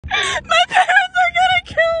My parents are gonna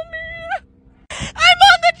kill me. I'm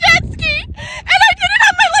on the jet ski, and I didn't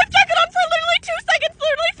have my life jacket on for literally 2 seconds,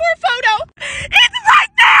 literally for a photo. It's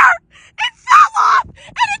right there. It fell off,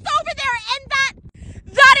 and it's over there. And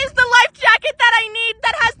that is the life jacket that I need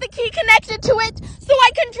that has the key connected to it so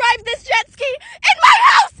I can drive this jet ski. And my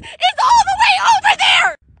house is all the way over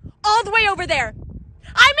there. All the way over there.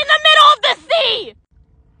 I'm in the middle of the sea.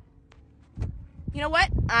 You know what?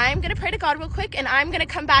 I'm going to pray to God real quick, and I'm going to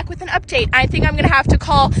come back with an update. I think I'm going to have to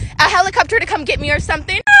call a helicopter to come get me or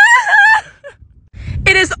something.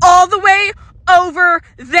 It is all the way over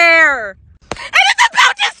there. And it's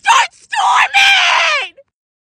about to start storming!